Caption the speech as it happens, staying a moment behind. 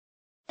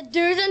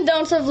and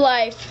don'ts of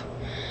life.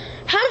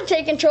 How to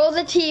take control of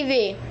the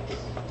TV.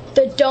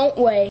 The don't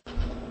way.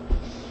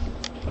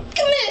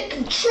 Come in and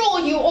control,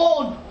 you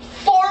old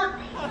fart.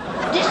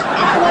 This is what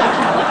I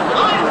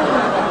want.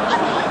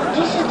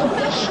 This is the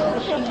best show,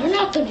 and you're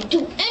not going to do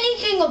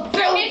anything about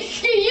it.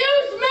 Excuse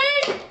me?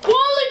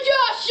 Wally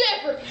Josh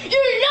Shepherd, you do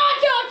not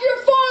talk to your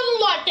father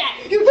like that.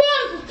 You're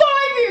gone for 5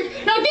 years.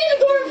 Now get the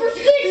going for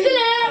 6.5.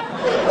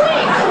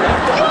 Wait,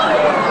 come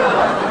here.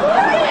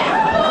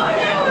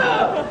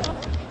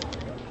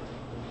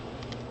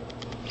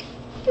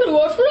 I'm gonna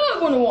watch what I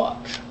want to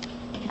watch.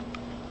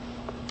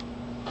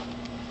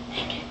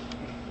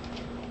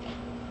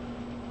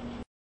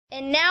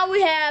 And now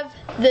we have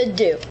the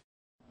do.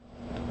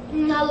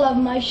 I love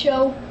my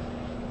show.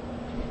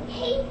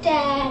 Hey,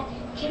 Dad,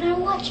 can I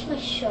watch my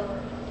show?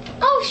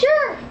 Oh,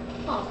 sure.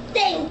 Oh,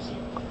 thank you.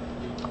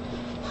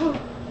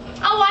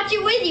 I'll watch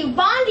it with you.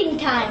 Bonding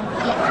time.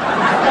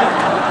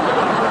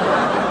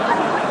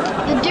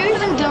 The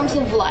do's and don'ts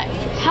of life.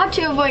 How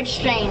to avoid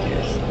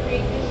strangers.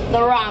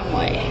 The wrong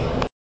way.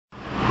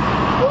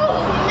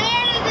 Whoa,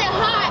 man, is it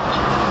hot.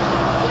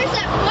 Where's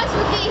that bus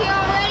with me here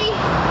already?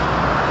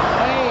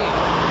 Hey,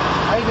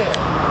 hi there.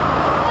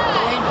 You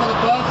waiting for the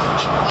bus?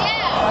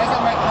 Yeah. I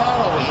got my car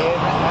over here.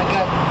 I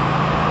got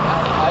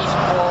ice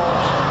balls,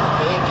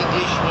 air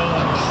conditioning,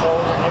 and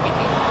soda, and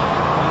everything.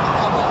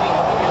 Come with me.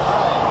 I'll give you a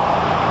ride.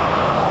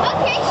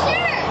 Okay,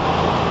 sure.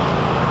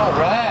 All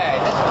right,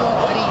 let's go,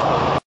 buddy.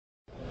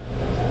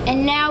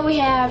 And now we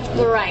have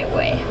the right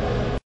way.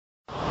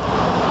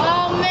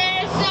 Oh,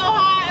 man, it's so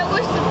hot. I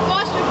wish the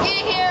bus would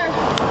get here.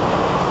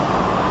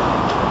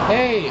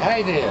 Hey,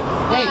 hi there.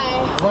 Hey,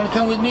 Hi. you want to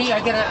come with me? I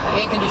got an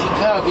air conditioned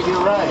car. I'll give you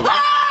a ride.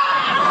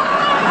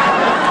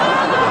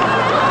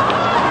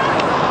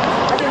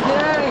 I can get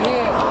out of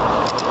here.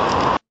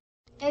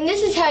 And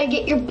this is how you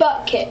get your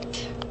butt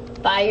kicked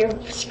by your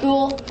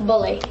school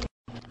bully.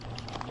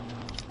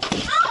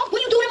 Oh, what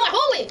are you doing in my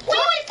hallway? We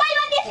want to fight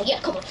on this. Yeah,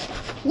 come on.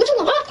 What you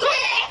want?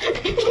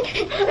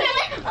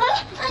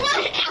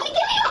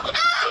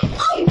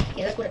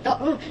 Yeah, that's what I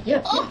thought.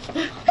 Yeah.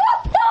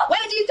 Why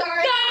did you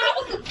start?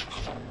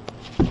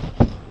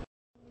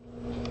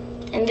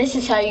 And this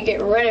is how you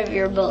get rid of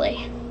your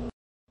bully.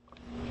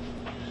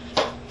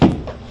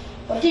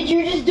 What did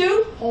you just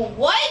do?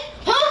 What?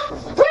 Huh?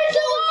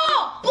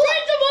 Principal!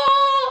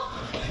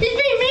 Principal! He's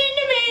being mean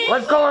to me.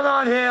 What's going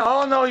on here?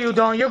 Oh, no, you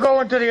don't. You're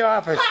going to the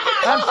office.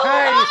 I'm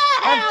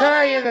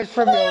tired of this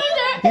from you.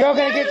 You're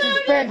going to get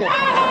suspended.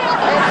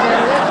 That's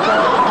it.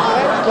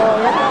 Let's go.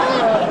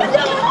 Let's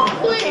go. No,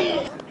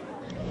 please.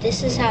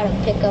 This is how to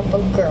pick up a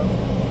girl.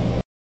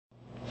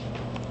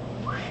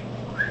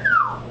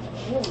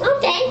 Oh,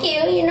 thank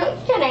you. You know, you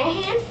got a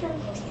hand for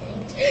those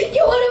things.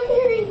 You want to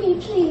marry me,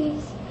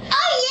 please?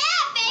 Oh,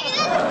 yeah, baby.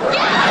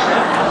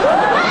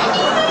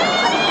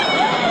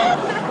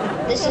 Let's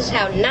go. This is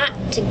how not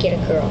to get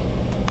a girl.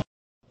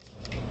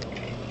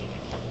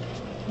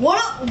 What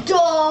up,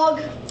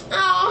 dog?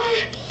 Oh,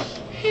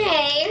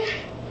 hey.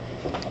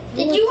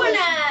 Did you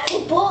wanna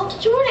football?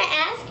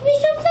 ask me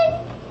something?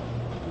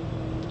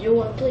 You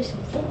wanna play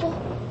some football?